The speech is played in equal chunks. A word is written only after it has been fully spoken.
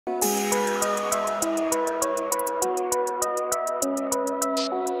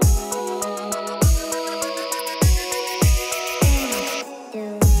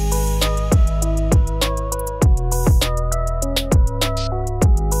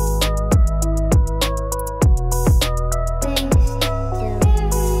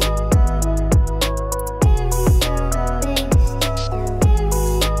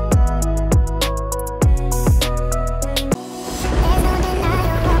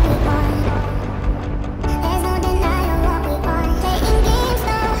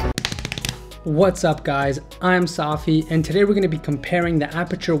What's up guys, I'm Safi and today we're going to be comparing the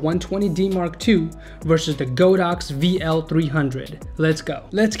APUTURE 120D Mark II versus the GODOX VL 300. Let's go.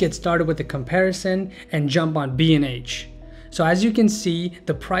 Let's get started with the comparison and jump on B&H. So as you can see,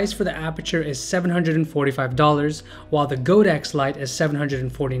 the price for the APUTURE is $745 while the GODOX Lite is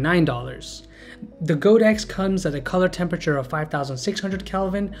 $749. The GODOX comes at a color temperature of 5600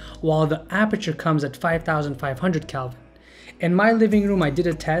 Kelvin while the APUTURE comes at 5500 Kelvin. In my living room, I did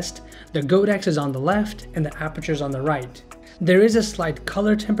a test. The GODOX is on the left and the APUTURE is on the right. There is a slight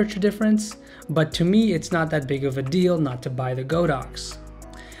color temperature difference, but to me, it's not that big of a deal not to buy the GODOX.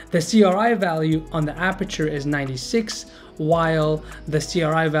 The CRI value on the APUTURE is 96, while the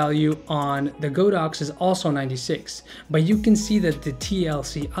CRI value on the GODOX is also 96. But you can see that the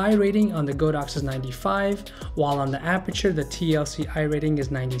TLCI rating on the GODOX is 95, while on the APUTURE, the TLCI rating is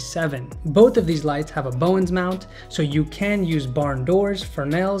 97. Both of these lights have a Bowens mount, so you can use barn doors,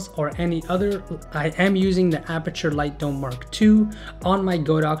 Fresnels, or any other. I am using the APUTURE Light Dome Mark II on my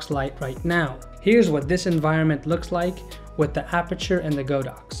GODOX light right now. Here's what this environment looks like with the APUTURE and the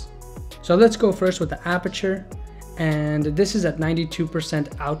GODOX. So let's go first with the APUTURE, and this is at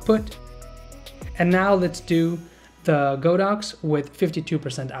 92% output. And now let's do the GODOX with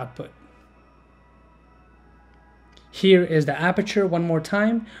 52% output. Here is the APUTURE one more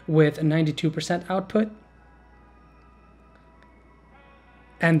time with 92% output.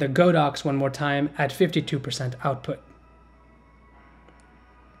 And the GODOX one more time at 52% output.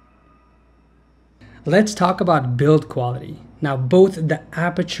 Let's talk about build quality. Now both the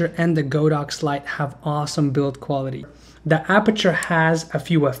APUTURE and the GODOX Lite have awesome build quality. The APUTURE has a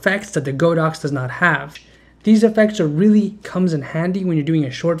few effects that the GODOX does not have. These effects really comes in handy when you're doing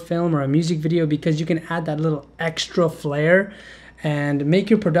a short film or a music video because you can add that little extra flair and make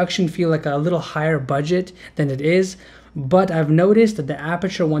your production feel like a little higher budget than it is. But I've noticed that the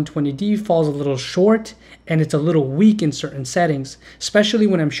APUTURE 120D falls a little short and it's a little weak in certain settings, especially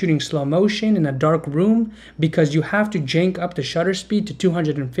when I'm shooting slow motion in a dark room because you have to jank up the shutter speed to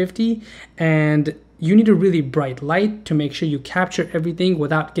 250 and you need a really bright light to make sure you capture everything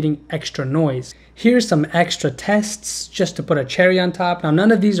without getting extra noise. Here's some extra tests just to put a cherry on top. Now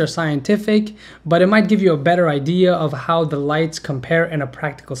none of these are scientific, but it might give you a better idea of how the lights compare in a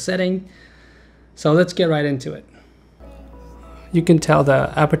practical setting. So let's get right into it. You can tell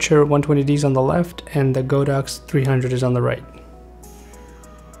the APUTURE 120D is on the left and the GODOX 300 is on the right.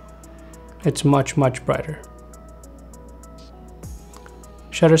 It's much brighter.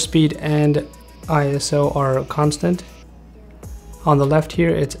 Shutter speed and ISO are constant. On the left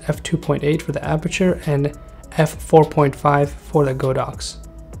here, it's f2.8 for the APUTURE and f4.5 for the GODOX.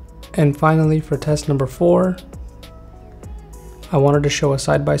 And finally, for test number 4, I wanted to show a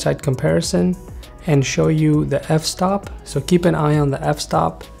side-by-side comparison and show you the f-stop. So keep an eye on the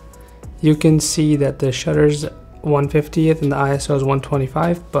f-stop. You can see that the shutter's 1/50th and the ISO is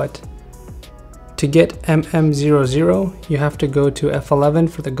 125, but to get MM00 you have to go to f11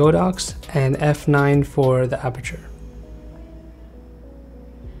 for the GODOX and f9 for the APUTURE.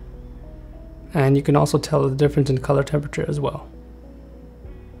 And you can also tell the difference in color temperature as well.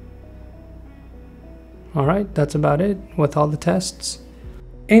 Alright, that's about it with all the tests.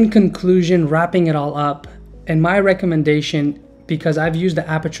 In conclusion, wrapping it all up, and my recommendation, because I've used the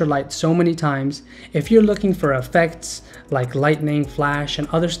APUTURE light so many times, if you're looking for effects like lightning, flash, and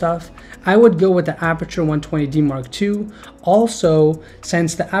other stuff, I would go with the APUTURE 120D Mark II. Also,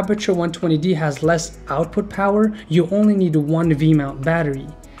 since the APUTURE 120D has less output power, you only need one V-mount battery.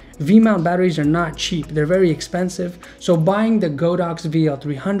 V-mount batteries are not cheap, they're very expensive, so buying the GODOX VL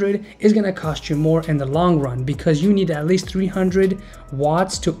 300 is going to cost you more in the long run because you need at least 300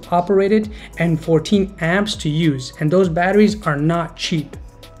 watts to operate it and 14 amps to use, and those batteries are not cheap.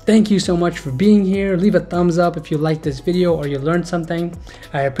 Thank you so much for being here. Leave a thumbs up if you liked this video or you learned something.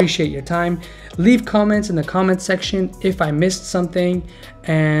 I appreciate your time. Leave comments in the comment section if I missed something,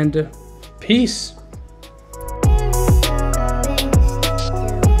 and peace.